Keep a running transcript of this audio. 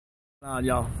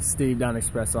Y'all, Steve down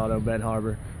Express Auto, Ben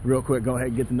Harbor. Real quick, go ahead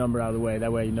and get the number out of the way.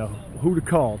 That way you know who to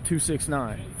call.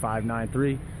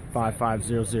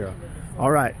 269-593-5500. All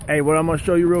right. Hey, what I'm going to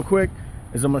show you real quick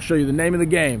is I'm going to show you the name of the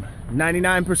game.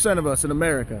 99% of us in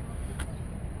America,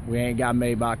 we ain't got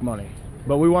Maybach money,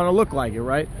 but we want to look like it,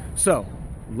 right? So,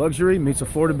 luxury meets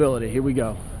affordability. Here we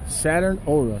go. Saturn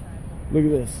Aura. Look at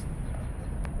this.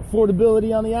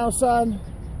 Affordability on the outside,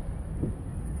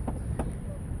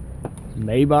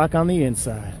 Maybach on the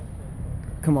inside.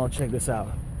 Come on, check this out.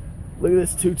 Look at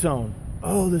this two-tone.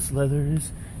 Oh, this leather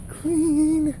is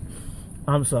clean.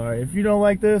 I'm sorry. If you don't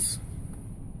like this,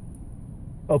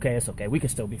 okay, it's okay. We can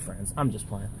still be friends. I'm just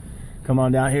playing. Come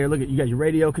on down here. Look at, you got your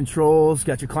radio controls,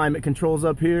 got your climate controls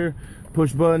up here,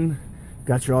 push button,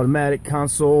 got your automatic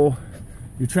console,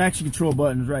 your traction control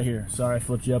buttons right here. Sorry, I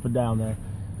flipped you up and down there.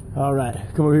 All right,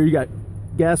 come over here. You got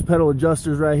gas pedal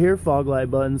adjusters right here, fog light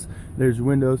buttons. There's your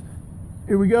windows.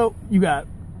 Here we go. You got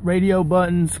radio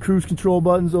buttons, cruise control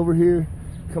buttons over here.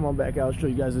 Come on back out. I'll show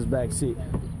you guys this back seat.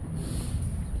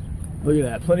 Look at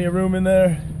that. Plenty of room in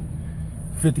there.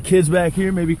 Fit the kids back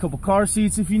here. Maybe a couple car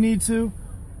seats if you need to.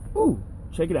 Ooh,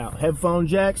 check it out. Headphone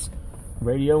jacks.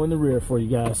 Radio in the rear for you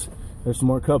guys. There's some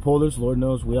more cup holders. Lord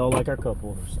knows we all like our cup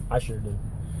holders. I sure do.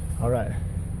 All right.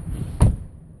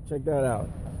 Check that out.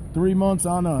 3 months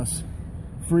on us.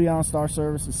 Free OnStar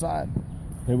service inside.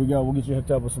 Here we go. We'll get you hooked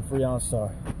up with some free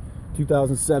OnStar.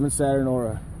 2007 Saturn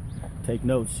Aura. Take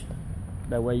notes.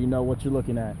 That way you know what you're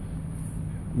looking at.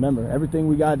 Remember, everything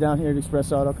we got down here at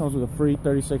Express Auto comes with a free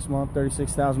 36-month,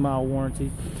 36,000-mile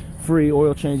warranty, free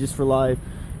oil changes for life,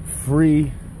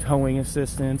 free towing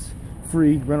assistance,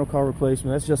 free rental car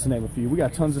replacement. That's just to name a few. We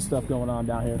got tons of stuff going on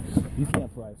down here. You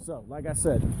can't price. So, like I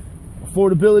said,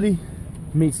 affordability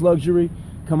meets luxury.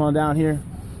 Come on down here.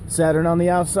 Saturn on the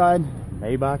outside,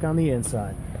 Maybach on the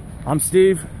inside. I'm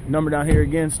Steve. Number down here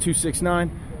again is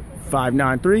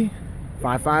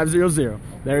 269-593-5500.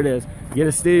 There it is. Get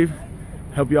it, Steve.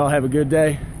 Hope you all have a good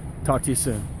day. Talk to you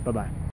soon. Bye-bye.